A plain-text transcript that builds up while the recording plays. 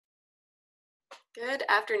Good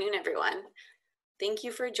afternoon, everyone. Thank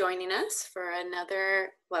you for joining us for another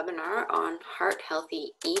webinar on heart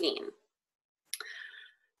healthy eating.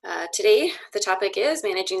 Today, the topic is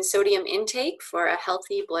managing sodium intake for a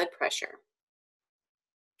healthy blood pressure.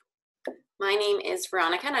 My name is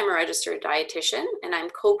Veronica and I'm a registered dietitian, and I'm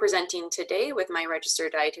co-presenting today with my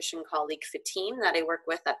registered dietitian colleague Fatim that I work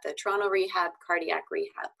with at the Toronto Rehab Cardiac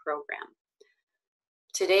Rehab program.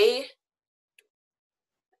 Today,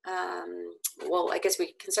 well, I guess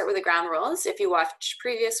we can start with the ground rules. If you watched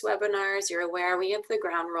previous webinars, you're aware we have the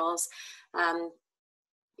ground rules.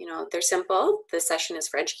 They're simple. The session is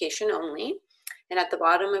for education only. And at the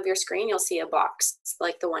bottom of your screen, you'll see a box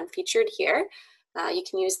like the one featured here. You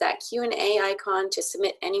can use that Q&A icon to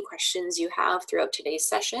submit any questions you have throughout today's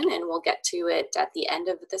session, and we'll get to it at the end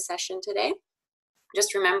of the session today.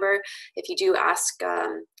 Just remember, if you do ask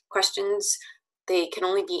questions, they can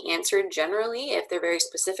only be answered generally. If they're very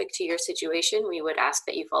specific to your situation, we would ask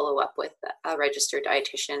that you follow up with a registered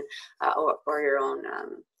dietitian or your own,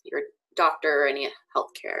 your doctor or any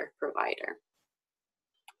healthcare provider.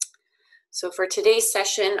 So for today's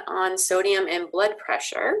session on sodium and blood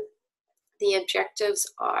pressure, the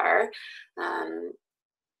objectives are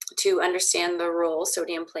to understand the role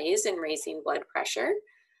sodium plays in raising blood pressure.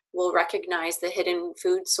 We'll recognize the hidden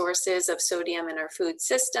food sources of sodium in our food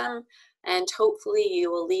system, and hopefully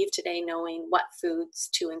you will leave today knowing what foods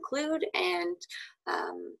to include, and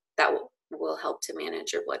that will help to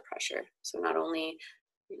manage your blood pressure. So not only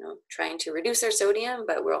trying to reduce our sodium,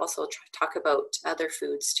 but we'll also talk about other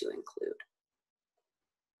foods to include.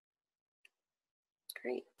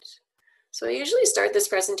 Great. So I usually start this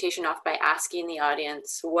presentation off by asking the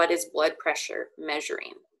audience, what is blood pressure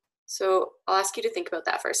measuring? So I'll ask you to think about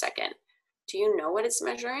that for a second. Do you know what it's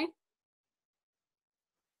measuring?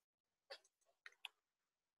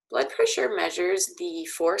 Blood pressure measures the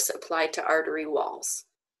force applied to artery walls.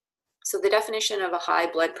 So the definition of a high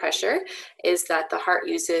blood pressure is that the heart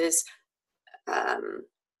uses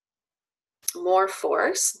more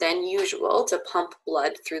force than usual to pump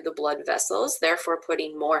blood through the blood vessels, therefore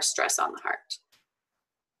putting more stress on the heart.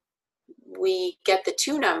 We get the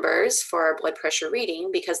two numbers for our blood pressure reading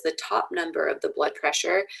because the top number of the blood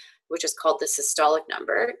pressure, which is called the systolic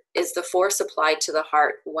number, is the force applied to the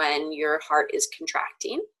heart when your heart is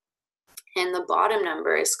contracting. And the bottom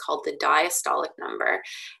number is called the diastolic number.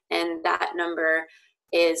 And that number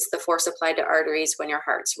is the force applied to arteries when your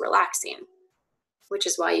heart's relaxing, which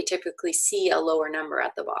is why you typically see a lower number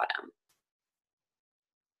at the bottom.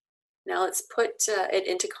 Now let's put it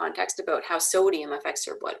into context about how sodium affects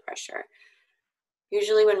your blood pressure.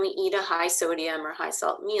 Usually when we eat a high sodium or high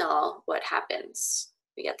salt meal, what happens?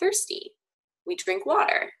 We get thirsty. We drink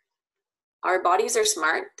water. Our bodies are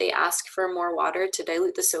smart. They ask for more water to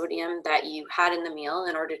dilute the sodium that you had in the meal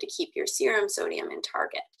in order to keep your serum sodium in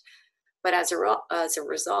target. But as a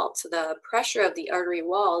result, the pressure of the artery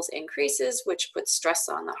walls increases, which puts stress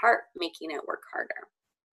on the heart, making it work harder.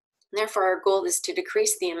 Therefore, our goal is to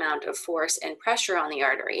decrease the amount of force and pressure on the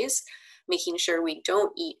arteries. Making sure we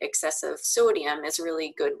don't eat excessive sodium is a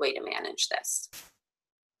really good way to manage this.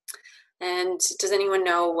 And does anyone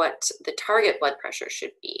know what the target blood pressure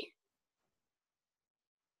should be?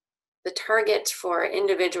 The target for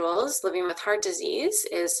individuals living with heart disease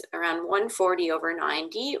is around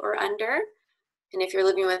 140/90 or under. And if you're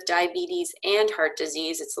living with diabetes and heart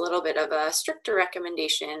disease, it's a little bit of a stricter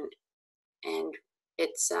recommendation, and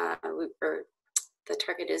it's the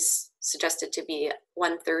target is suggested to be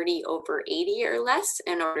 130/80 or less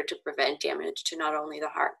in order to prevent damage to not only the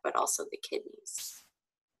heart, but also the kidneys.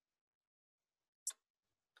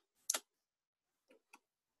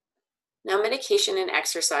 Now, medication and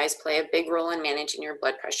exercise play a big role in managing your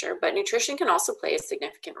blood pressure, but nutrition can also play a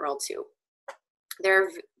significant role too.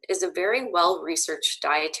 There is a very well-researched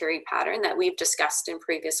dietary pattern that we've discussed in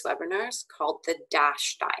previous webinars called the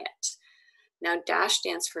DASH diet. Now, DASH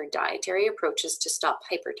stands for Dietary Approaches to Stop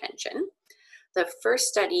Hypertension. The first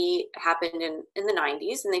study happened in the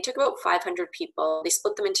 90s, and they took about 500 people. They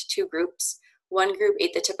split them into two groups. One group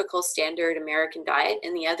ate the typical standard American diet,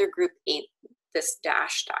 and the other group ate this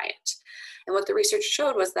DASH diet. And what the research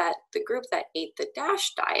showed was that the group that ate the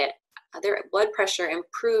DASH diet, their blood pressure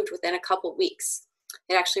improved within a couple weeks.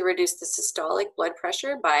 It actually reduced the systolic blood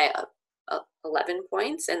pressure by 11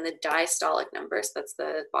 points and the diastolic number, so that's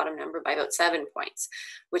the bottom number, by about 7 points,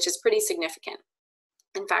 which is pretty significant.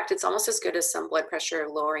 In fact, it's almost as good as some blood pressure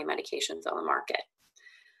lowering medications on the market.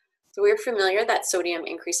 So we're familiar that sodium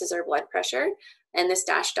increases our blood pressure, and this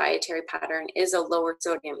DASH dietary pattern is a lower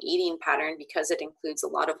sodium eating pattern because it includes a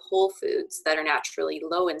lot of whole foods that are naturally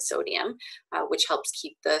low in sodium, which helps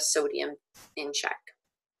keep the sodium in check.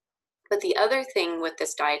 But the other thing with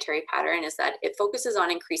this dietary pattern is that it focuses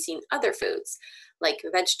on increasing other foods like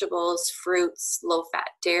vegetables, fruits, low-fat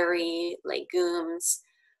dairy, legumes,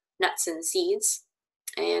 nuts and seeds.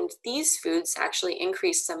 And these foods actually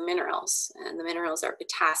increase some minerals. And the minerals are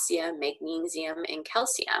potassium, magnesium, and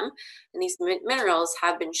calcium. And these minerals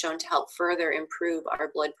have been shown to help further improve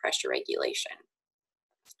our blood pressure regulation.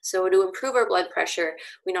 So to improve our blood pressure,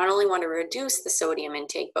 we not only want to reduce the sodium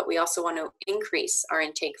intake, but we also want to increase our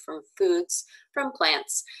intake from foods, from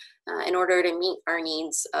plants, in order to meet our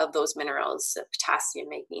needs of those minerals, potassium,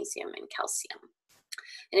 magnesium, and calcium.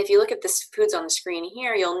 And if you look at the foods on the screen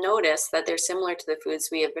here, you'll notice that they're similar to the foods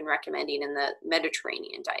we have been recommending in the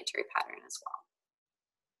Mediterranean dietary pattern as well.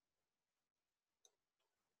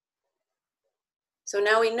 So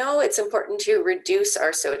now we know it's important to reduce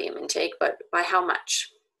our sodium intake, but by how much?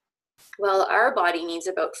 Well, our body needs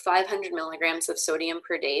about 500 milligrams of sodium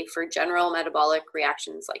per day for general metabolic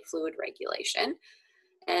reactions like fluid regulation.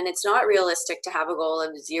 And it's not realistic to have a goal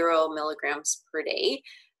of 0 milligrams per day.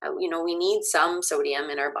 We need some sodium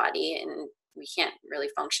in our body and we can't really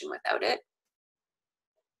function without it.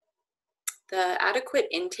 The adequate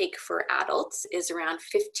intake for adults is around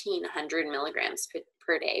 1,500 milligrams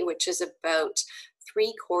per day, which is about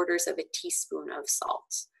 3/4 of a teaspoon of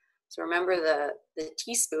salt. So remember the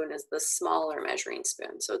teaspoon is the smaller measuring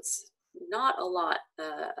spoon. So it's not a lot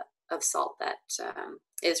of salt that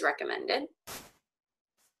is recommended.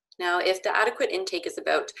 Now, if the adequate intake is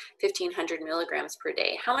about 1,500 milligrams per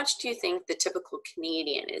day, how much do you think the typical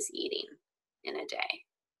Canadian is eating in a day?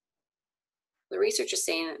 The research is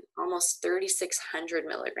saying almost 3,600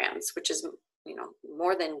 milligrams, which is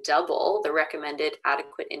more than double the recommended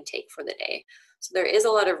adequate intake for the day. So there is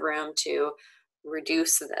a lot of room to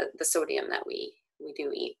reduce the sodium that we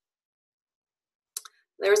do eat.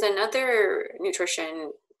 There was another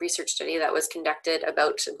nutrition research study that was conducted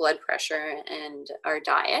about blood pressure and our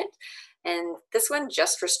diet. And this one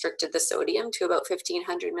just restricted the sodium to about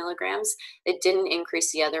 1,500 milligrams. It didn't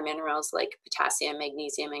increase the other minerals like potassium,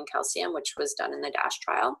 magnesium, and calcium, which was done in the DASH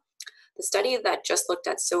trial. The study that just looked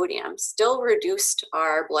at sodium still reduced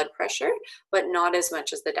our blood pressure, but not as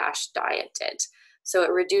much as the DASH diet did. So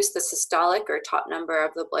it reduced the systolic or top number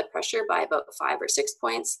of the blood pressure by about 5 or 6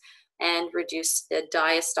 points and reduced the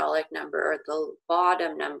diastolic number, or the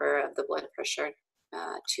bottom number of the blood pressure,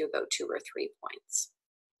 to about 2 or 3 points.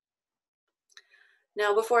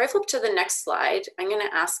 Now, before I flip to the next slide, I'm going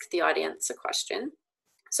to ask the audience a question.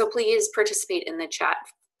 So please participate in the chat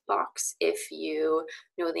box if you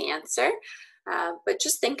know the answer, but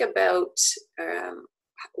just think about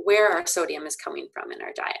where our sodium is coming from in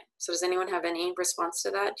our diet. So does anyone have any response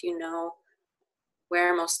to that? Do you know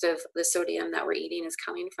where most of the sodium that we're eating is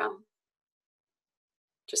coming from?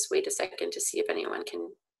 Just wait a second to see if anyone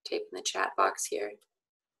can type in the chat box here.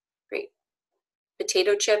 Great.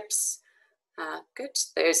 Potato chips. Good.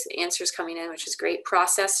 There's answers coming in, which is great.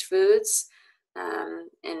 Processed foods.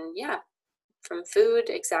 And yeah, from food,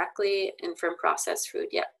 exactly, and from processed food,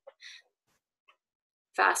 yeah.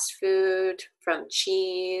 Fast food, from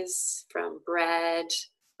cheese, from bread.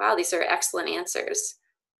 Wow, these are excellent answers.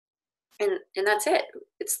 And that's it.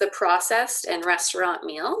 It's the processed and restaurant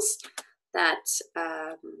meals that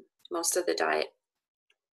most of the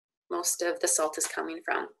salt is coming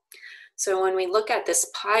from. So when we look at this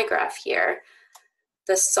pie graph here,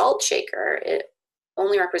 the salt shaker, it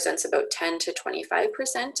only represents about 10 to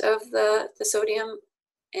 25% of the sodium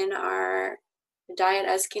in our diet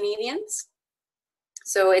as Canadians.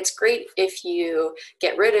 So it's great if you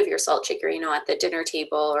get rid of your salt shaker, at the dinner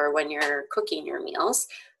table or when you're cooking your meals,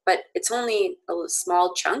 but it's only a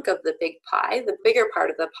small chunk of the big pie. The bigger part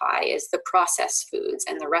of the pie is the processed foods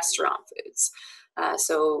and the restaurant foods.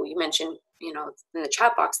 So you mentioned, in the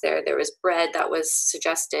chat box there was bread that was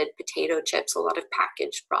suggested, potato chips, a lot of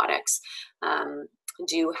packaged products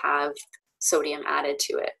do have sodium added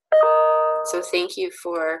to it. So thank you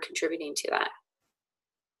for contributing to that.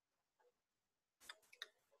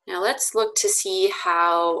 Now let's look to see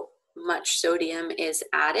how much sodium is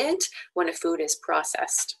added when a food is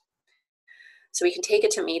processed. So we can take a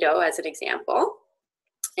tomato as an example,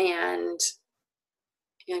 and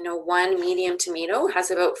one medium tomato has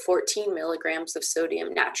about 14 milligrams of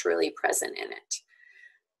sodium naturally present in it.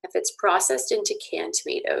 If it's processed into canned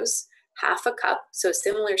tomatoes, half a cup, so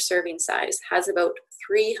similar serving size, has about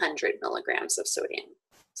 300 milligrams of sodium.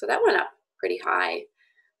 So that went up pretty high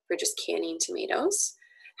for just canning tomatoes.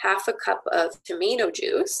 Half a cup of tomato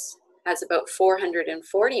juice has about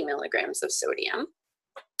 440 milligrams of sodium.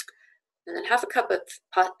 And then half a cup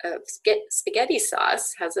of spaghetti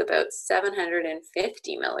sauce has about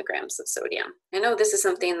 750 milligrams of sodium. I know this is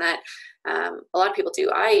something that A lot of people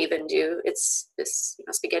do. I even do.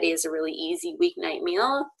 Spaghetti is a really easy weeknight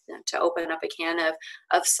meal to open up a can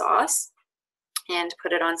of sauce and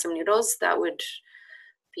put it on some noodles. That would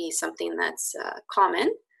be something that's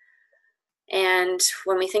common. And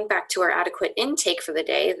when we think back to our adequate intake for the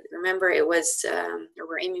day, remember it was,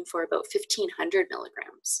 we're aiming for about 1,500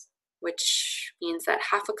 milligrams, which means that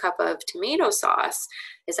half a cup of tomato sauce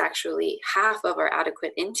is actually half of our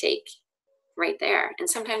adequate intake right there. And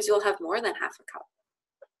sometimes you'll have more than half a cup.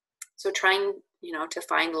 So trying, to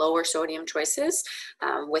find lower sodium choices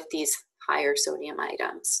with these higher sodium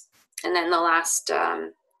items. And then the last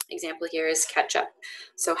example here is ketchup.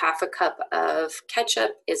 So half a cup of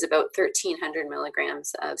ketchup is about 1,300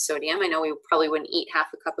 milligrams of sodium. I know we probably wouldn't eat half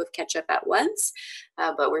a cup of ketchup at once,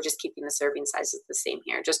 but we're just keeping the serving sizes the same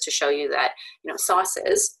here, just to show you that,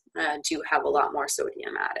 sauces do have a lot more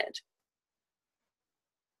sodium added.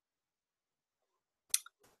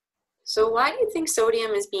 So why do you think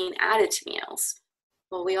sodium is being added to meals?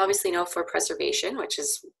 Well, we obviously know for preservation, which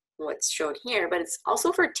is what's shown here, but it's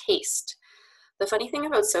also for taste. The funny thing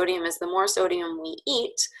about sodium is the more sodium we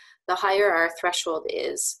eat, the higher our threshold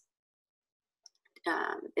is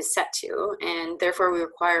set to, and therefore we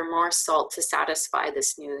require more salt to satisfy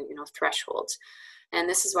this new, threshold. And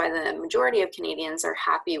this is why the majority of Canadians are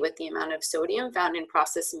happy with the amount of sodium found in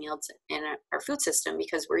processed meals in our food system,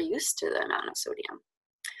 because we're used to the amount of sodium.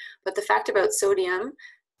 But the fact about sodium,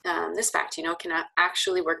 this fact, can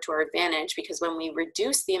actually work to our advantage, because when we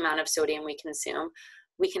reduce the amount of sodium we consume,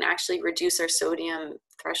 we can actually reduce our sodium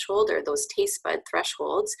threshold, or those taste bud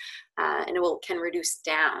thresholds, and it can reduce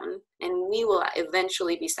down, and we will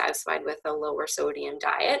eventually be satisfied with a lower sodium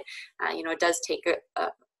diet. It does take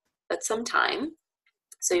some time,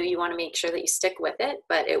 so you want to make sure that you stick with it,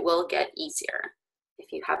 but it will get easier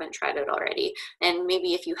if you haven't tried it already. And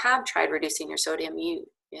maybe if you have tried reducing your sodium, you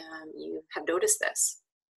have noticed this.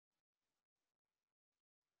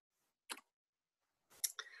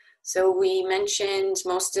 So we mentioned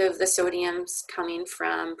most of the sodium's coming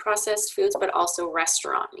from processed foods, but also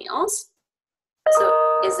restaurant meals.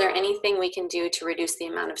 So is there anything we can do to reduce the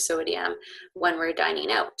amount of sodium when we're dining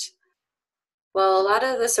out? Well, a lot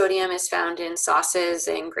of the sodium is found in sauces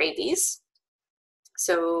and gravies.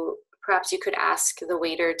 So perhaps you could ask the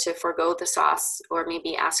waiter to forego the sauce, or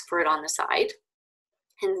maybe ask for it on the side.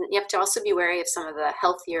 And you have to also be wary of some of the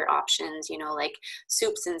healthier options, like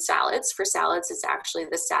soups and salads. For salads, it's actually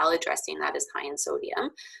the salad dressing that is high in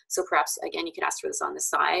sodium. So perhaps, again, you could ask for this on the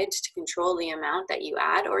side to control the amount that you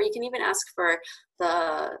add, or you can even ask for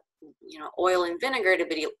the oil and vinegar to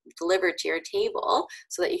be delivered to your table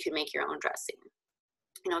so that you can make your own dressing.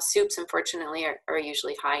 Soups, unfortunately, are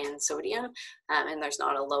usually high in sodium, and there's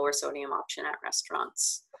not a lower sodium option at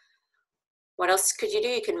restaurants. What else could you do?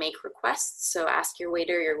 You can make requests. So ask your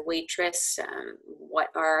waiter, your waitress, what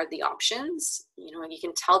are the options? You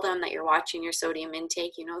can tell them that you're watching your sodium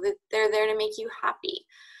intake, that they're there to make you happy.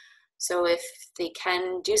 So if they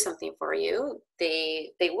can do something for you,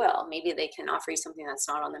 they will. Maybe they can offer you something that's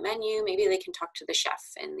not on the menu. Maybe they can talk to the chef,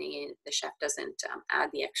 and the chef doesn't add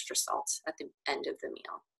the extra salt at the end of the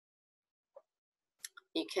meal.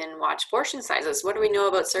 You can watch portion sizes. What do we know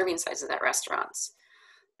about serving sizes at restaurants?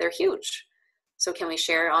 They're huge. So can we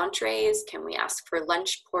share entrees? Can we ask for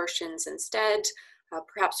lunch portions instead?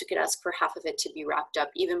 Perhaps we could ask for half of it to be wrapped up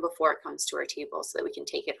even before it comes to our table, so that we can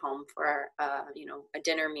take it home for a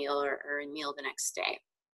dinner meal or a meal the next day.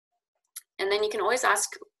 And then you can always ask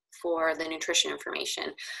for the nutrition information.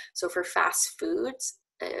 So for fast foods,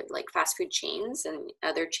 like fast food chains and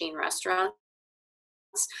other chain restaurants,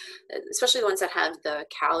 especially the ones that have the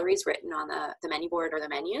calories written on the menu board or the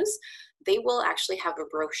menus, they will actually have a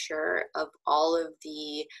brochure of all of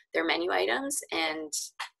their menu items and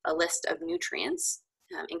a list of nutrients,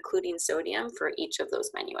 including sodium, for each of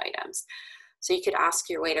those menu items. So you could ask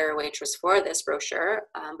your waiter or waitress for this brochure,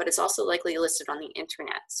 but it's also likely listed on the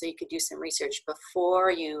internet. So you could do some research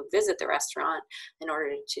before you visit the restaurant in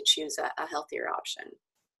order to choose a healthier option.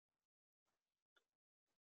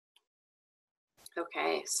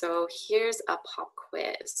 Okay, so here's a pop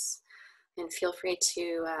quiz, and feel free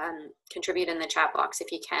to contribute in the chat box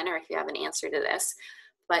if you can, or if you have an answer to this.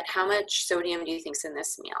 But how much sodium do you think is in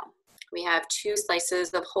this meal? We have 2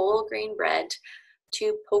 slices of whole grain bread,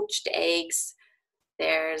 2 poached eggs,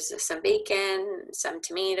 there's some bacon, some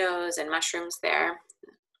tomatoes, and mushrooms there.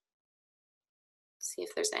 See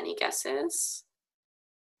if there's any guesses.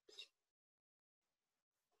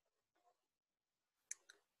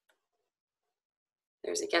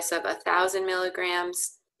 There's a guess of 1,000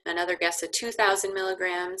 milligrams, another guess of 2,000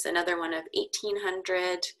 milligrams, another one of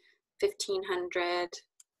 1,800, 1,500.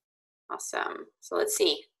 Awesome. So let's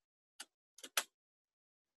see.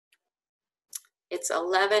 It's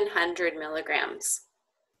 1,100 milligrams.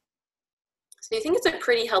 So you think it's a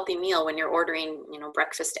pretty healthy meal when you're ordering,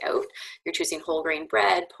 breakfast out. You're choosing whole grain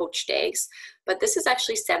bread, poached eggs, but this is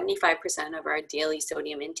actually 75% of our daily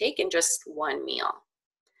sodium intake in just one meal.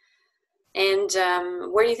 And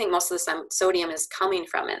where do you think most of the sodium is coming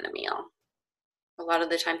from in the meal? A lot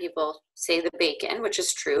of the time people say the bacon, which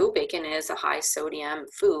is true. Bacon is a high sodium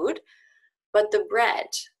food, but the bread.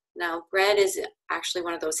 Now, bread is actually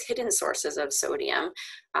one of those hidden sources of sodium.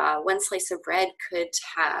 One slice of bread could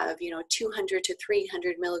have, 200 to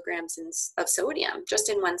 300 milligrams of sodium just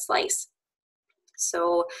in one slice.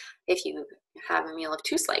 So if you have a meal of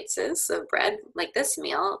 2 slices of bread, like this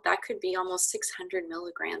meal, that could be almost 600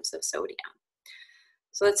 milligrams of sodium.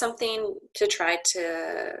 So it's something to try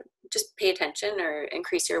to just pay attention or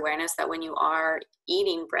increase your awareness that when you are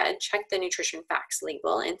eating bread, check the nutrition facts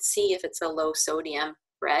label and see if it's a low sodium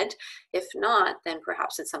bread. If not, then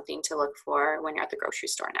perhaps it's something to look for when you're at the grocery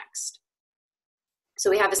store next.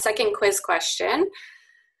 So we have a second quiz question.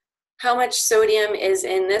 How much sodium is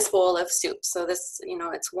in this bowl of soup? So this,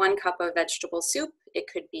 it's 1 cup of vegetable soup. It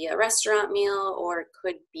could be a restaurant meal, or it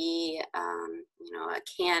could be, a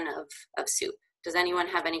can of soup. Does anyone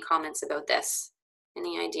have any comments about this?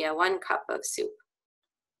 Any idea? 1 cup of soup.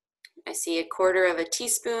 I see 1/4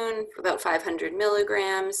 teaspoon, about 500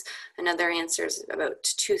 milligrams. Another answer is about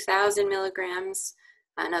 2,000 milligrams.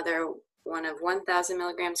 Another one of 1,000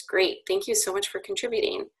 milligrams. Great. Thank you so much for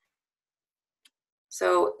contributing.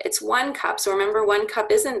 So it's 1 cup. So remember, 1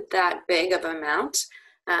 cup isn't that big of an amount,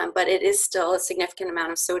 but it is still a significant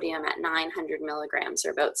amount of sodium at 900 milligrams, or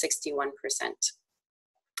about 61%.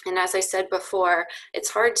 And as I said before, it's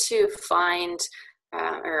hard to find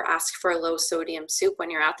or ask for a low sodium soup when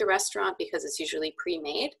you're at the restaurant because it's usually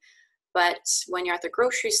pre-made. But when you're at the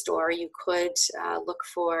grocery store, you could look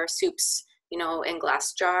for soups, in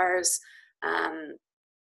glass jars.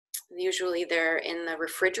 Usually they're in the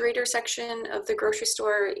refrigerator section of the grocery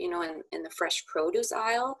store, in the fresh produce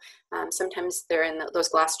aisle. Sometimes they're in those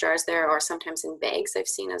glass jars there, or sometimes in bags I've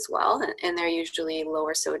seen as well, and they're usually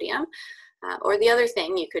lower sodium. Or the other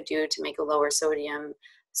thing you could do to make a lower sodium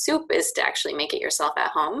soup is to actually make it yourself at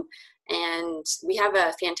home. And we have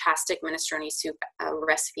a fantastic minestrone soup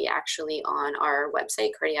recipe actually on our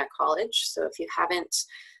website, Cardiac College. So if you haven't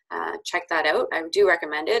checked that out, I do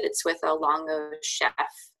recommend it. It's with a Longo chef.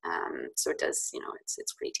 So it does,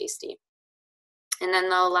 it's pretty tasty. And then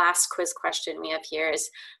the last quiz question we have here is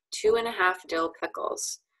 2.5 dill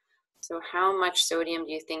pickles. So how much sodium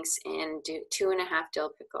do you think's in 2.5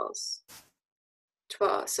 dill pickles?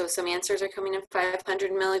 12. So some answers are coming in: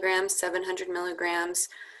 500 milligrams, 700 milligrams,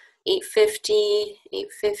 850,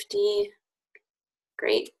 850.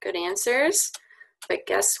 Great, good answers. But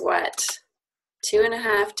guess what?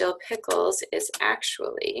 2.5 dill pickles is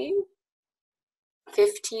actually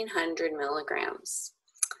 1,500 milligrams.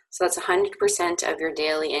 So that's 100% of your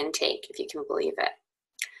daily intake, if you can believe it.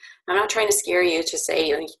 I'm not trying to scare you to say,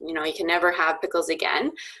 you can never have pickles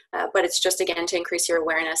again, but it's just, again, to increase your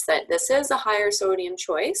awareness that this is a higher sodium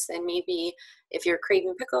choice. And maybe if you're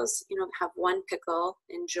craving pickles, have 1 pickle,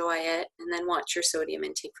 enjoy it, and then watch your sodium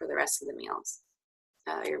intake for the rest of the meals,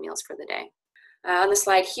 your meals for the day. On the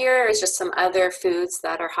slide here is just some other foods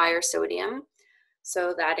that are higher sodium.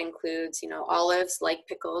 So that includes, olives, like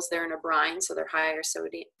pickles, they're in a brine, so they're higher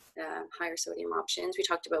sodium options. We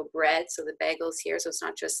talked about bread, so the bagels here, so it's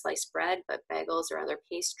not just sliced bread, but bagels or other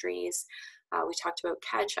pastries. We talked about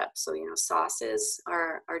ketchup, so sauces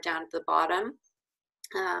are down at the bottom.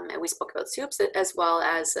 And we spoke about soups as well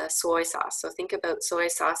as soy sauce. So think about soy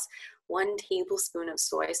sauce. 1 tablespoon of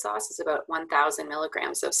soy sauce is about 1,000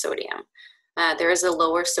 milligrams of sodium. There is a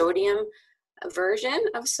lower sodium version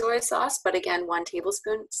of soy sauce, but again, 1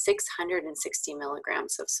 tablespoon, 660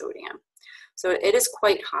 milligrams of sodium. So it is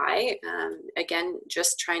quite high. Again,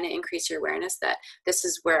 just trying to increase your awareness that this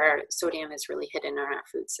is where sodium is really hidden in our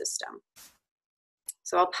food system.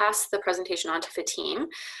 So I'll pass the presentation on to Fatim,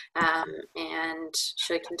 and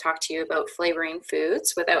she can talk to you about flavoring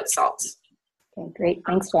foods without salt. Okay, great.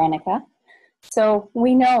 Thanks, Veronica. So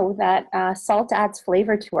we know that salt adds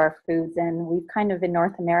flavor to our foods, and we've kind of in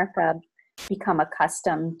North America become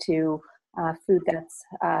accustomed to food that's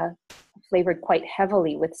flavored quite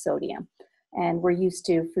heavily with sodium, and we're used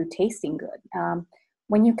to food tasting good.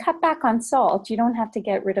 When you cut back on salt, you don't have to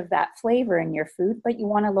get rid of that flavor in your food, but you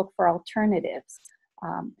want to look for alternatives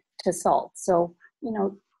to salt. So,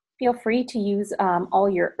 feel free to use all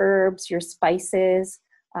your herbs, your spices,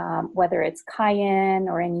 whether it's cayenne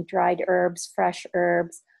or any dried herbs, fresh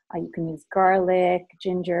herbs. You can use garlic,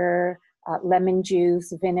 ginger, lemon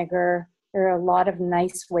juice, vinegar. There are a lot of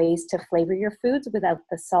nice ways to flavor your foods without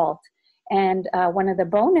the salt. And one of the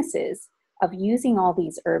bonuses of using all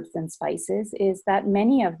these herbs and spices is that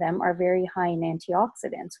many of them are very high in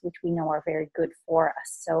antioxidants, which we know are very good for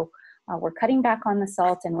us. So we're cutting back on the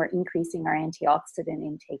salt and we're increasing our antioxidant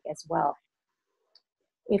intake as well.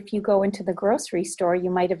 If you go into the grocery store, you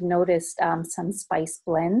might have noticed some spice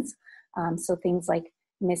blends. So things like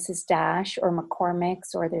Mrs. Dash or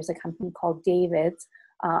McCormick's, or there's a company called David's,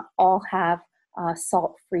 all have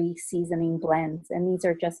salt-free seasoning blends. And these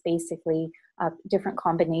are just basically different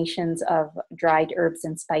combinations of dried herbs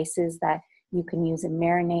and spices that you can use in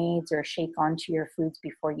marinades or shake onto your foods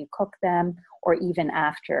before you cook them, or even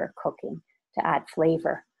after cooking to add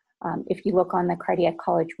flavor. If you look on the Cardiac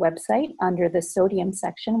College website, under the sodium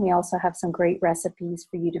section, we also have some great recipes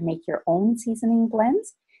for you to make your own seasoning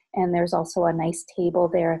blends. And there's also a nice table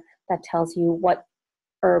there that tells you what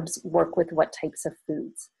herbs work with what types of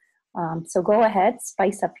foods. So go ahead,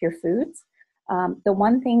 spice up your foods. The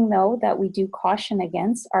one thing, though, that we do caution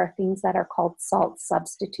against are things that are called salt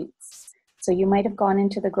substitutes. So you might have gone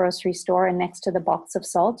into the grocery store, and next to the box of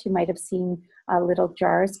salt, you might have seen little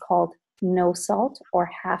jars called no salt or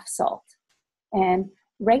half salt. And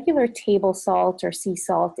regular table salt or sea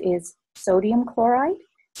salt is sodium chloride,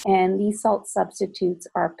 and these salt substitutes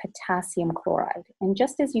are potassium chloride. And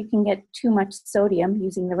just as you can get too much sodium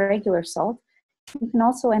using the regular salt, you can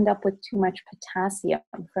also end up with too much potassium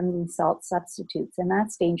from these salt substitutes, and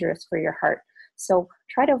that's dangerous for your heart. So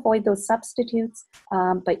try to avoid those substitutes,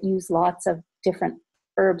 but use lots of different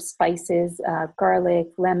herbs, spices, garlic,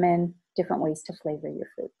 lemon, different ways to flavor your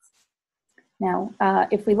foods. Now,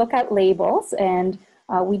 if we look at labels, and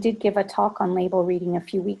we did give a talk on label reading a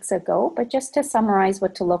few weeks ago, but just to summarize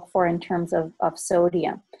what to look for in terms of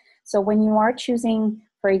sodium. So when you are choosing,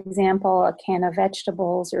 for example, a can of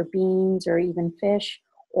vegetables or beans or even fish,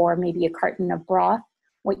 or maybe a carton of broth,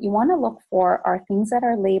 what you want to look for are things that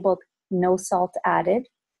are labeled no salt added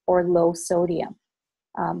or low sodium.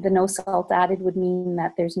 The no salt added would mean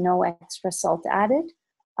that there's no extra salt added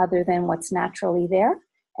other than what's naturally there.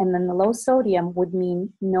 And then the low sodium would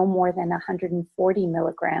mean no more than 140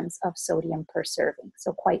 milligrams of sodium per serving,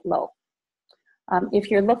 so quite low.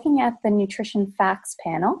 If you're looking at the nutrition facts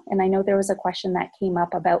panel, and I know there was a question that came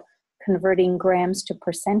up about converting grams to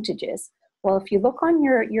percentages. Well, if you look on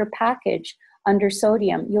your package under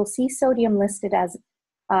sodium, you'll see sodium listed as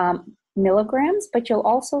milligrams, but you'll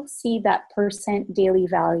also see that percent daily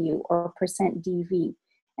value or percent DV.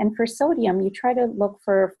 And for sodium, you try to look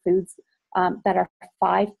for foods that are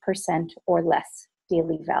 5% or less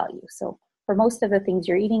daily value. So for most of the things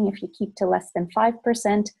you're eating, if you keep to less than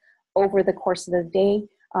 5% over the course of the day,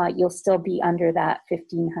 you'll still be under that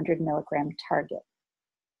 1,500 milligram target.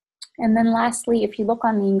 And then lastly, if you look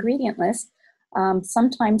on the ingredient list,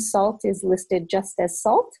 sometimes salt is listed just as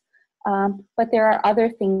salt, but there are other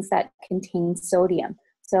things that contain sodium.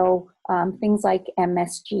 So things like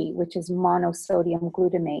MSG, which is monosodium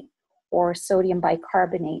glutamate, or sodium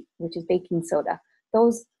bicarbonate, which is baking soda.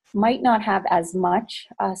 Those might not have as much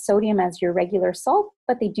sodium as your regular salt,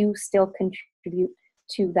 but they do still contribute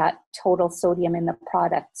to that total sodium in the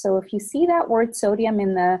product. So if you see that word sodium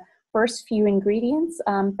in the first few ingredients,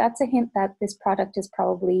 that's a hint that this product is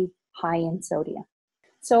probably high in sodium.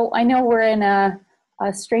 So I know we're in a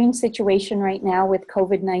strange situation right now with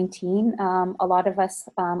COVID-19. A lot of us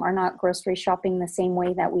are not grocery shopping the same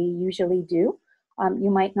way that we usually do.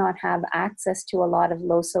 You might not have access to a lot of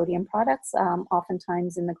low sodium products.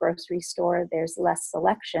 Oftentimes in the grocery store, there's less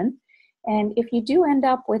selection. And if you do end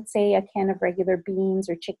up with, say, a can of regular beans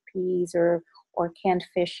or chickpeas or canned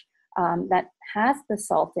fish that has the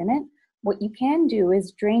salt in it, what you can do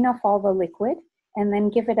is drain off all the liquid and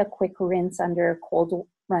then give it a quick rinse under cold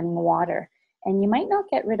running water. And you might not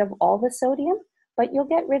get rid of all the sodium, but you'll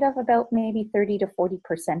get rid of about maybe 30 to 40%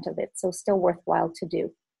 of it. So still worthwhile to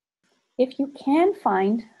do. If you can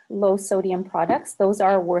find low sodium products, those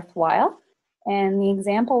are worthwhile. And the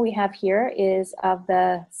example we have here is of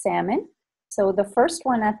the salmon. So the first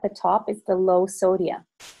one at the top is the low sodium.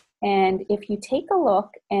 And if you take a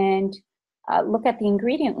look and look at the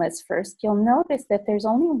ingredient list first, you'll notice that there's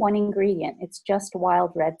only one ingredient. It's just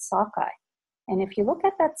wild red sockeye. And if you look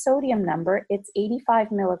at that sodium number, it's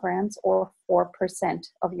 85 milligrams or 4%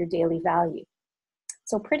 of your daily value.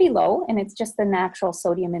 So pretty low, and it's just the natural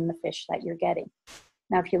sodium in the fish that you're getting.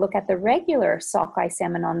 Now, if you look at the regular sockeye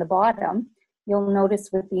salmon on the bottom, you'll notice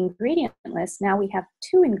with the ingredient list, now we have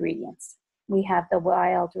two ingredients. We have the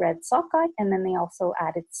wild red sockeye, and then they also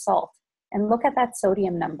added salt. And look at that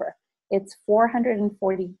sodium number. It's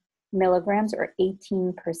 440 milligrams or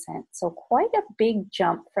 18%. So quite a big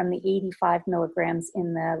jump from the 85 milligrams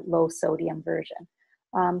in the low sodium version.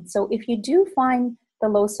 So if you do find the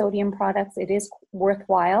low sodium products, it is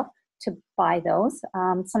worthwhile to buy those.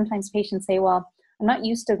 Sometimes patients say, well, I'm not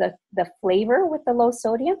used to the flavor with the low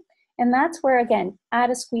sodium. And that's where, again, add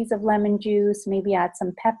a squeeze of lemon juice, maybe add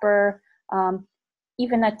some pepper,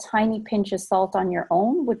 even a tiny pinch of salt on your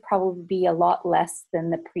own would probably be a lot less than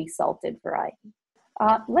the pre-salted variety.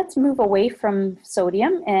 Let's move away from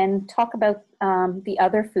sodium and talk about the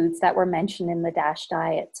other foods that were mentioned in the DASH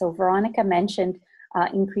diet. So Veronica mentioned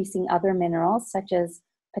increasing other minerals such as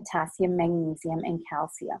potassium, magnesium, and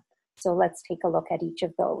calcium. So let's take a look at each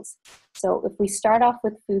of those. So if we start off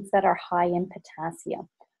with foods that are high in potassium,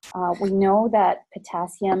 we know that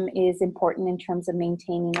potassium is important in terms of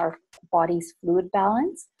maintaining our body's fluid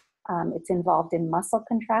balance. It's involved in muscle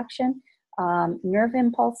contraction, nerve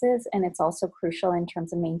impulses, and it's also crucial in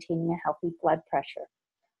terms of maintaining a healthy blood pressure.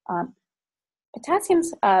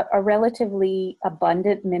 Potassium's a relatively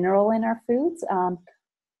abundant mineral in our foods.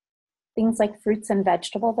 Things like fruits and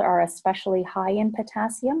vegetables are especially high in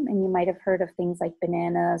potassium, and you might have heard of things like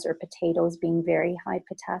bananas or potatoes being very high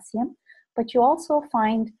potassium. But you also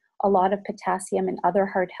find a lot of potassium in other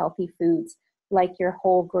heart-healthy foods, like your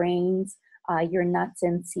whole grains, your nuts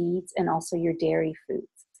and seeds, and also your dairy foods.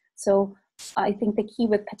 So I think the key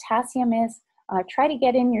with potassium is try to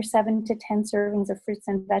get in your 7 to 10 servings of fruits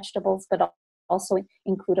and vegetables, but also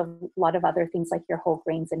include a lot of other things like your whole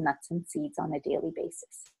grains and nuts and seeds on a daily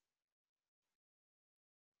basis.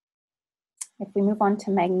 If we move on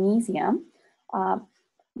to magnesium,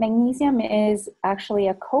 magnesium is actually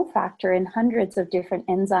a cofactor in hundreds of different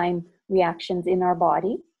enzyme reactions in our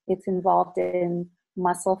body. It's involved in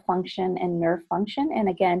muscle function and nerve function, and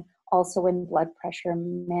again, also in blood pressure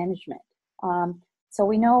management. So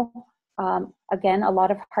we know, again, a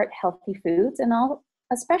lot of heart-healthy foods, and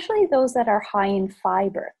especially those that are high in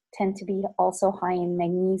fiber, tend to be also high in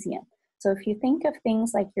magnesium. So if you think of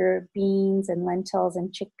things like your beans and lentils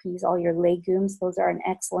and chickpeas, all your legumes, those are an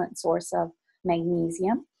excellent source of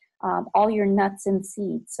magnesium. All your nuts and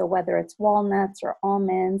seeds, so whether it's walnuts or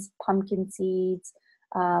almonds, pumpkin seeds,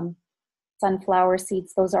 sunflower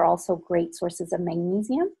seeds, those are also great sources of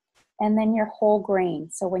magnesium. And then your whole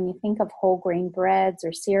grains. So when you think of whole grain breads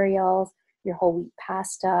or cereals, your whole wheat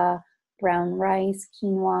pasta, brown rice,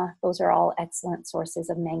 quinoa, those are all excellent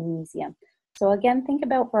sources of magnesium. So again, think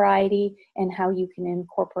about variety and how you can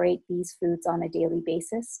incorporate these foods on a daily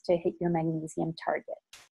basis to hit your magnesium target.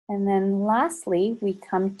 And then lastly, we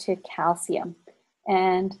come to calcium.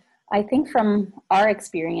 And I think from our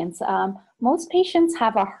experience, most patients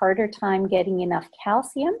have a harder time getting enough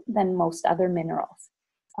calcium than most other minerals.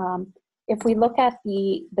 If we look at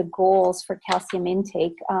the goals for calcium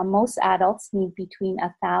intake, most adults need between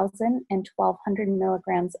 1,000 and 1,200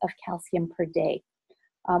 milligrams of calcium per day.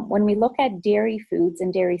 When we look at dairy foods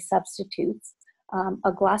and dairy substitutes,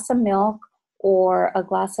 a glass of milk or a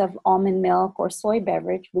glass of almond milk or soy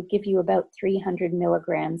beverage would give you about 300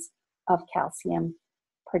 milligrams of calcium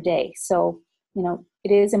per day. So, you know,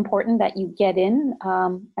 it is important that you get in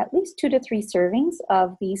at least 2 to 3 servings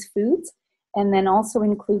of these foods, and then also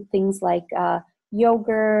include things like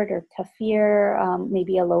yogurt or kefir,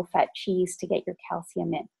 maybe a low-fat cheese to get your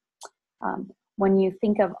calcium in. When you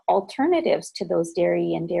think of alternatives to those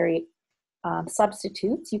dairy and dairy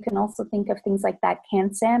substitutes, you can also think of things like that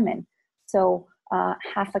canned salmon. So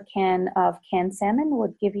half a can of canned salmon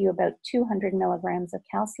would give you about 200 milligrams of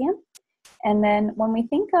calcium. And then when we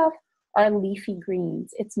think of our leafy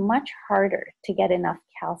greens, it's much harder to get enough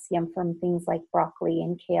calcium from things like broccoli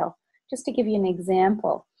and kale. Just to give you an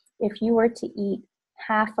example, if you were to eat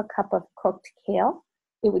half a cup of cooked kale,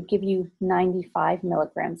 it would give you 95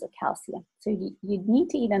 milligrams of calcium. So you'd need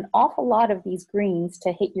to eat an awful lot of these greens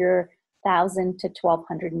to hit your 1,000 to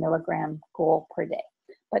 1,200 milligram goal per day.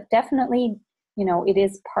 But definitely, you know, it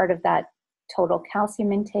is part of that total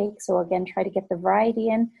calcium intake. So again, try to get the variety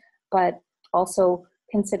in, but also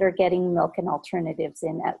consider getting milk and alternatives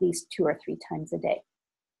in at least 2 or 3 times a day.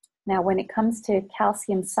 Now, when it comes to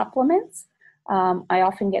calcium supplements, I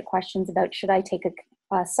often get questions about, should I take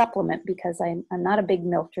a supplement because I'm not a big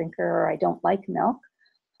milk drinker or I don't like milk.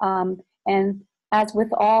 And as with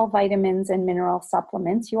all vitamins and mineral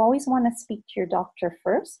supplements, you always want to speak to your doctor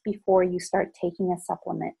first before you start taking a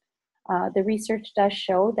supplement. The research does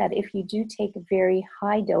show that if you do take very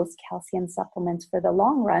high dose calcium supplements for the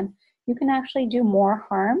long run, you can actually do more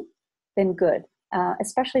harm than good,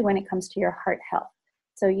 especially when it comes to your heart health.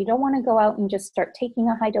 So you don't want to go out and just start taking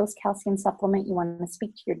a high dose calcium supplement. You want to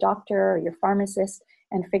speak to your doctor or your pharmacist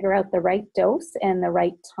and figure out the right dose and the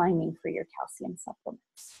right timing for your calcium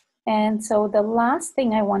supplements. And so the last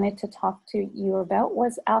thing I wanted to talk to you about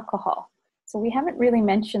was alcohol. So we haven't really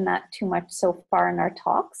mentioned that too much so far in our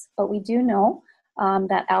talks, but we do know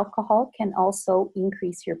that alcohol can also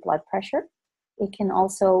increase your blood pressure. It can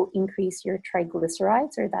also increase your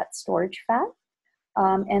triglycerides, or that storage fat.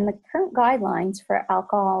 And the current guidelines for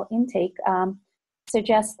alcohol intake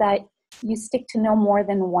suggest that you stick to no more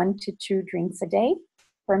than 1 to 2 drinks a day.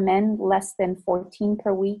 For men, less than 14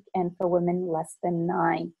 per week, and for women, less than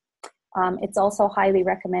 9. It's also highly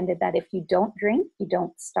recommended that if you don't drink, you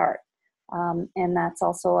don't start. And that's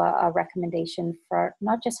also a recommendation for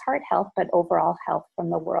not just heart health, but overall health from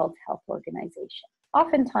the World Health Organization.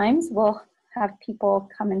 Oftentimes, we'll have people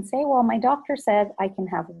come and say, well, my doctor said I can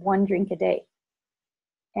have 1 drink a day.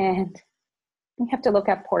 And you have to look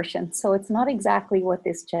at portions. So it's not exactly what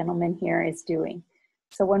this gentleman here is doing.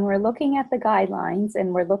 So when we're looking at the guidelines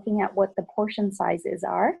and we're looking at what the portion sizes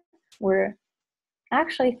are, we're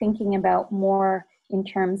actually thinking about more in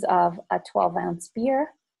terms of a 12-ounce beer,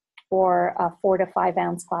 or a 4 to 5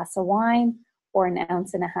 ounce glass of wine, or 1.5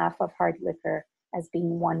 ounces of hard liquor as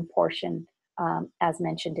being 1 portion, as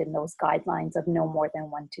mentioned in those guidelines of no more than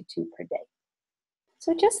 1 to 2 per day.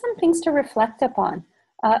 So just some things to reflect upon.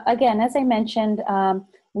 Again, as I mentioned,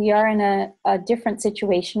 we are in a different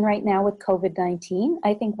situation right now with COVID-19.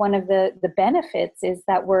 I think one of the benefits is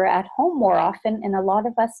that we're at home more often, and a lot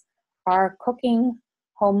of us are cooking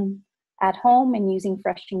at home and using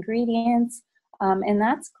fresh ingredients. And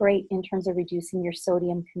that's great in terms of reducing your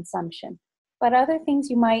sodium consumption. But other things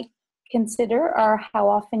you might consider are how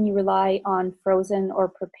often you rely on frozen or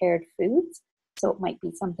prepared foods. So it might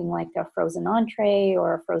be something like a frozen entree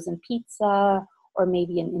or a frozen pizza, or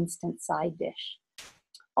maybe an instant side dish.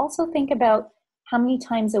 Also think about how many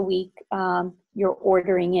times a week you're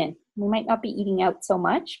ordering in. We might not be eating out so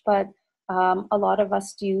much, but a lot of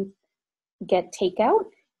us do get takeout,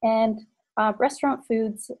 and restaurant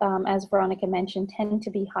foods, as Veronica mentioned, tend to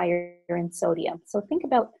be higher in sodium. So think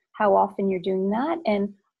about how often you're doing that,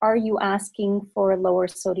 and are you asking for lower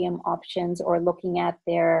sodium options or looking at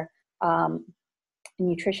their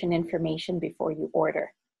nutrition information before you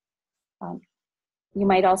order. You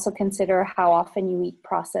might also consider how often you eat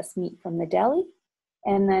processed meat from the deli.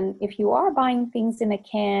 And then if you are buying things in a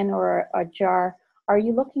can or a jar, are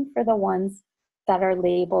you looking for the ones that are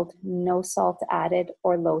labeled no salt added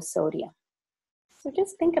or low sodium? So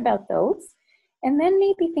just think about those. And then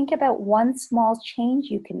maybe think about one small change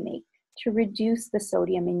you can make to reduce the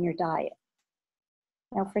sodium in your diet.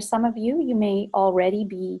 Now, for some of you, you may already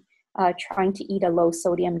be trying to eat a low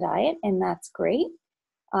sodium diet, and that's great.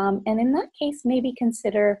 And in that case, maybe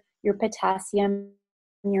consider your potassium,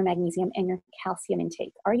 your magnesium, and your calcium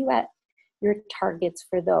intake. Are you at your targets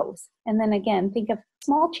for those? And then again, think of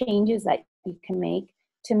small changes that you can make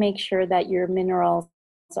to make sure that your minerals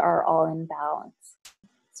are all in balance.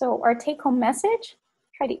 So our take-home message,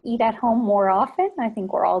 try to eat at home more often. I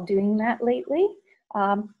think we're all doing that lately.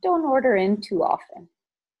 Don't order in too often.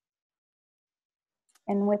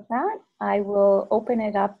 And with that, I will open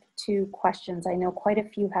it up to questions. I know quite a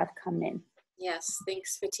few have come in. Yes,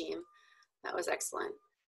 thanks, Fatim. That was excellent.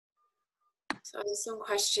 So there's some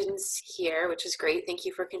questions here, which is great. Thank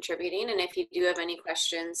you for contributing. And if you do have any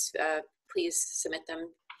questions, please submit them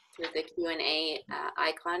through the Q&A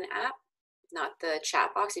icon app, not the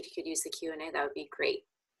chat box. If you could use the Q&A, that would be great.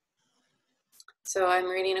 So I'm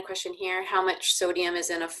reading a question here. How much sodium is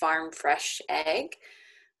in a farm fresh egg?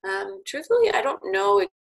 Truthfully, I don't know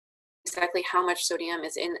exactly how much sodium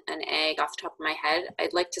is in an egg off the top of my head.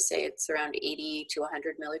 I'd like to say it's around 80 to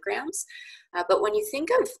 100 milligrams. But when you think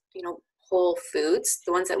of, whole foods,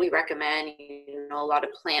 the ones that we recommend, a lot of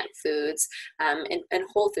plant foods, and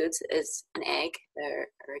whole foods is an egg, or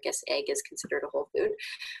I guess egg is considered a whole food.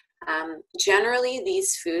 Generally,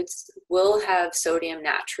 these foods will have sodium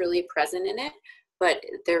naturally present in it, but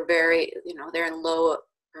they're very, they're in low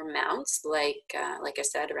amounts, like I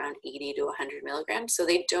said, around 80 to 100 milligrams. So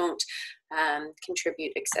they don't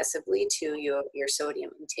contribute excessively to your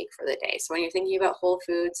sodium intake for the day. So when you're thinking about whole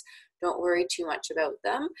foods, don't worry too much about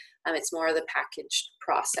them. It's more of the packaged,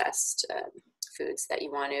 processed foods that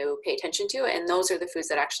you want to pay attention to. And those are the foods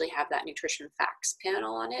that actually have that nutrition facts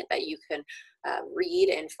panel on it that you can read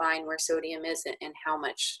and find where sodium is and how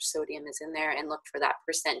much sodium is in there, and look for that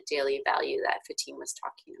percent daily value that Fatim was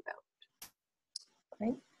talking about.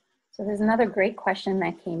 Great. So there's another great question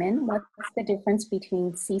that came in. What's the difference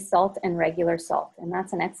between sea salt and regular salt? And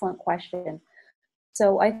that's an excellent question.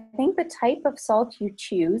 So I think the type of salt you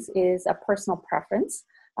choose is a personal preference.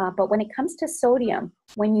 But when it comes to sodium,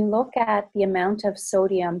 when you look at the amount of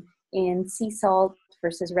sodium in sea salt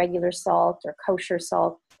versus regular salt or kosher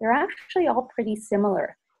salt, they're actually all pretty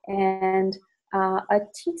similar. And a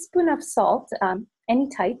teaspoon of salt, any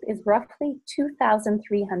type, is roughly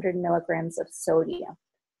 2,300 milligrams of sodium.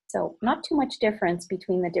 So not too much difference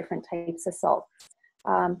between the different types of salt.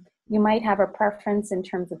 You might have a preference in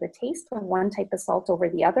terms of the taste of one type of salt over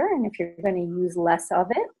the other, and if you're going to use less of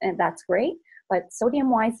it, and that's great, but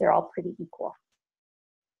sodium-wise, they're all pretty equal.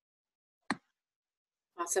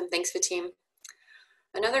 Awesome, thanks, Fatim.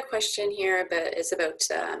 Another question here is about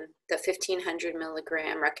the 1500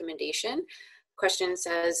 milligram recommendation. Question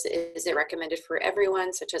says, is it recommended for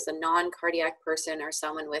everyone, such as a non-cardiac person or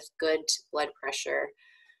someone with good blood pressure?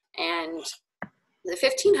 And the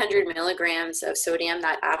 1500 milligrams of sodium,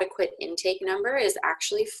 that adequate intake number, is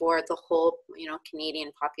actually for the whole,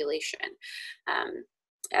 Canadian population.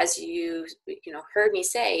 As you heard me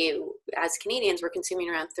say, as Canadians, we're consuming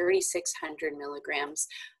around 3,600 milligrams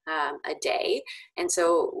a day. And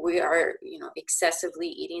so we are, excessively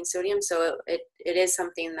eating sodium. So it is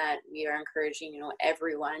something that we are encouraging,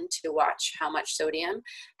 everyone to watch how much sodium,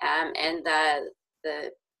 and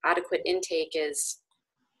the adequate intake is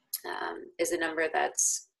a number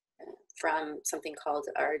that's from something called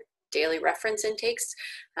our daily reference intakes,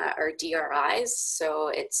 or DRIs. So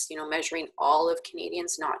it's, measuring all of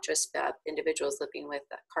Canadians, not just individuals living with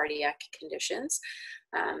cardiac conditions.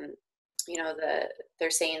 They're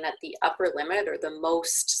saying that the upper limit, or the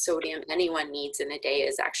most sodium anyone needs in a day,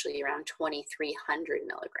 is actually around 2,300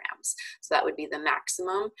 milligrams. So that would be the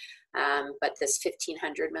maximum. But this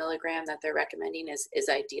 1,500 milligram that they're recommending is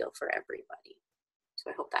ideal for everybody.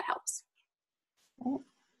 So I hope that helps. Okay.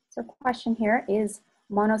 So the question here is,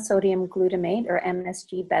 monosodium glutamate, or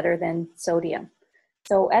MSG, better than sodium?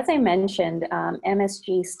 So as I mentioned,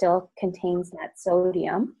 MSG still contains that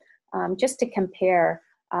sodium. Just to compare,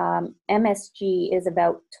 MSG is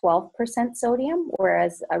about 12% sodium,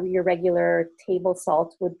 whereas your regular table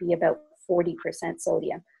salt would be about 40%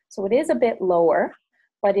 sodium. So it is a bit lower,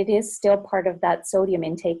 but it is still part of that sodium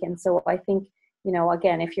intake. And so I think,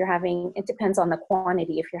 again, if you're having, it depends on the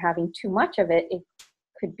quantity. If you're having too much of it, it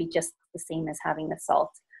could be just the same as having the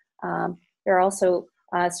salt. There are also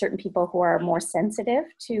certain people who are more sensitive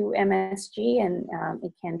to MSG, and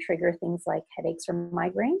it can trigger things like headaches or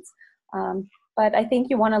migraines. But I think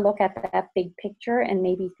you want to look at that big picture and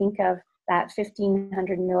maybe think of that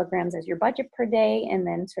 1,500 milligrams as your budget per day, and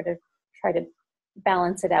then sort of try to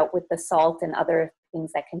balance it out with the salt and other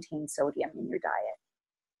things that contain sodium in your diet.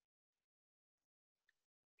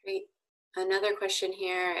 Great. Another question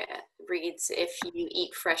here reads, if you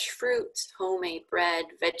eat fresh fruit, homemade bread,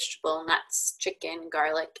 vegetable, nuts, chicken,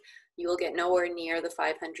 garlic, you will get nowhere near the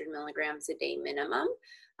 500 milligrams a day minimum.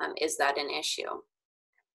 Is that an issue?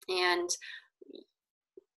 And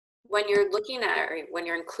when you're looking at, or when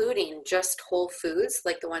you're including just whole foods,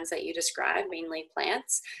 like the ones that you described, mainly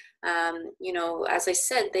plants, as I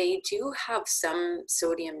said, they do have some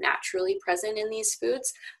sodium naturally present in these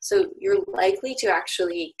foods. So you're likely to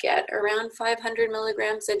actually get around 500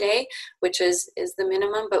 milligrams a day, which is the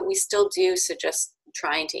minimum, but we still do suggest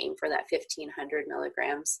trying to aim for that 1,500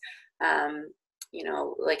 milligrams.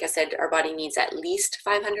 Like I said, our body needs at least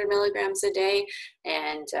 500 milligrams a day,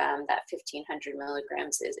 and that 1,500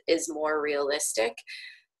 milligrams is more realistic.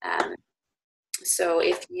 So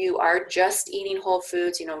if you are just eating whole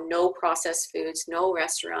foods, no processed foods, no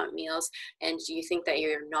restaurant meals, and you think that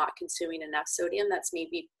you're not consuming enough sodium, that's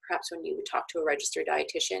maybe perhaps when you would talk to a registered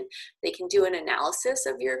dietitian. They can do an analysis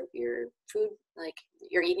of your food, like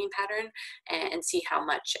your eating pattern, and see how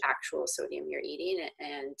much actual sodium you're eating,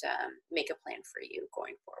 and make a plan for you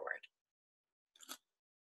going forward.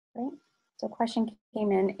 Great. So a question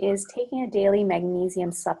came in, is taking a daily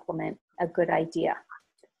magnesium supplement a good idea?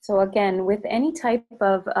 So again, with any type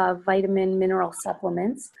of vitamin, mineral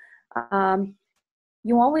supplements,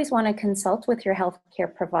 you always want to consult with your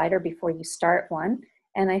healthcare provider before you start one.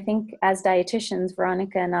 And I think as dietitians,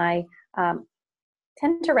 Veronica and I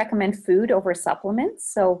tend to recommend food over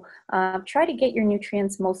supplements. So try to get your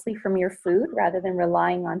nutrients mostly from your food rather than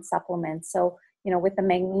relying on supplements. So, with the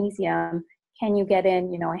magnesium, can you get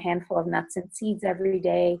in, a handful of nuts and seeds every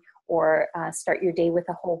day, or start your day with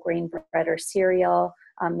a whole grain bread or cereal?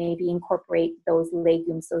 Maybe incorporate those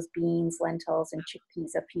legumes, those beans, lentils, and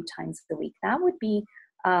chickpeas a few times a week. That would be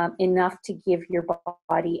enough to give your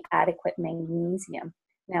body adequate magnesium.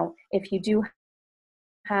 Now, if you do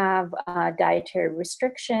have dietary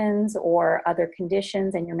restrictions or other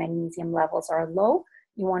conditions and your magnesium levels are low,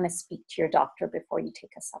 you want to speak to your doctor before you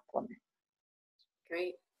take a supplement.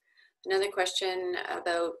 Great. Another question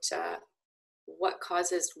about what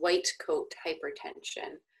causes white coat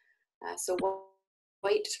hypertension. So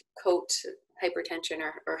white coat hypertension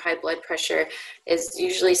or high blood pressure is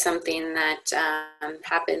usually something that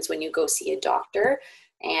happens when you go see a doctor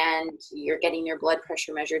and you're getting your blood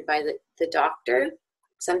pressure measured by the doctor.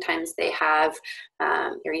 Sometimes they have,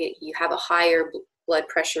 or you have a higher blood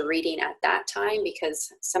pressure reading at that time,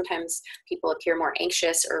 because sometimes people appear more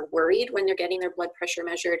anxious or worried when they're getting their blood pressure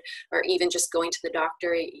measured, or even just going to the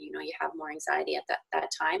doctor, you have more anxiety at that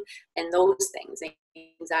time. And those things,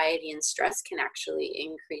 anxiety and stress, can actually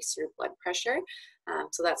increase your blood pressure.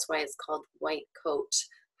 So that's why it's called white coat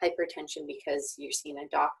hypertension, because you're seeing a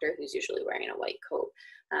doctor who's usually wearing a white coat.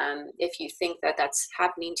 If you think that that's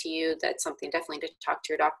happening to you, that's something definitely to talk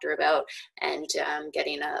to your doctor about, and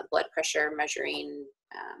getting a blood pressure measuring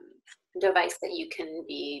device that you can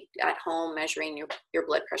be at home measuring your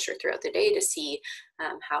blood pressure throughout the day to see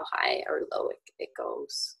how high or low it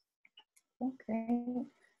goes. Okay,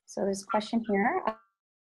 so there's a question here.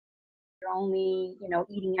 You're only,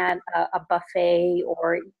 eating at a buffet,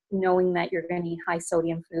 or knowing that you're going to eat high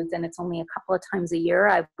sodium foods and it's only a couple of times a year,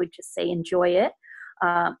 I would just say enjoy it.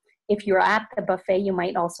 If you're at the buffet, you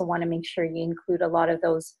might also want to make sure you include a lot of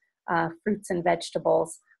those fruits and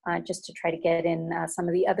vegetables, just to try to get in some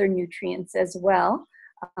of the other nutrients as well.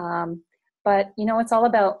 But, it's all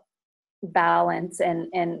about balance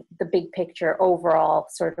and the big picture overall,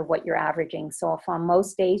 sort of what you're averaging. So if on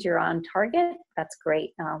most days you're on target, that's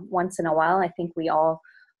great. Once in a while, I think we all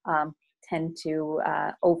tend to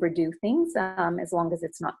overdo things. As long as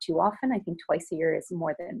it's not too often, I think twice a year is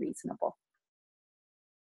more than reasonable.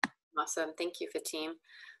 Awesome. Thank you, Fatim.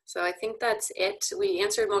 So I think that's it. We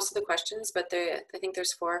answered most of the questions, but I think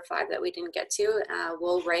there's 4 or 5 that we didn't get to.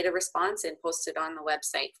 We'll write a response and post it on the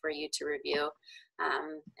website for you to review.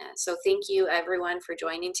 So thank you, everyone, for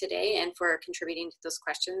joining today and for contributing to those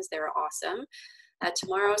questions. They were awesome.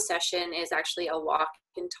 Tomorrow's session is actually a walk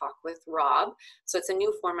and talk with Rob. So it's a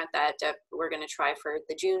new format that we're going to try for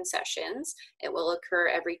the June sessions. It will occur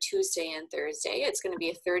every Tuesday and Thursday. It's going to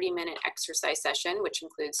be a 30-minute exercise session, which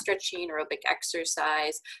includes stretching, aerobic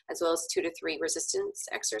exercise, as well as 2 to 3 resistance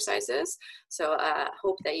exercises. So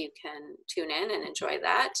hope that you can tune in and enjoy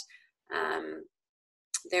that.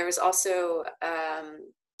 There is also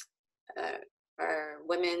our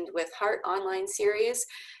Women with Heart online series.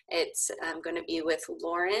 It's going to be with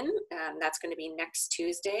Lauren. That's going to be next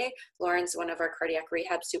Tuesday. Lauren's one of our cardiac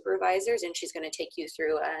rehab supervisors, and she's going to take you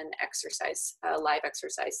through an exercise, a live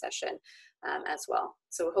exercise session as well.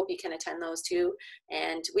 So we hope you can attend those too.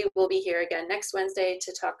 And we will be here again next Wednesday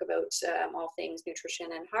to talk about all things nutrition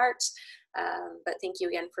and heart. But thank you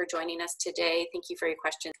again for joining us today. Thank you for your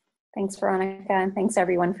questions. Thanks, Veronica, and thanks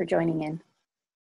everyone for joining in.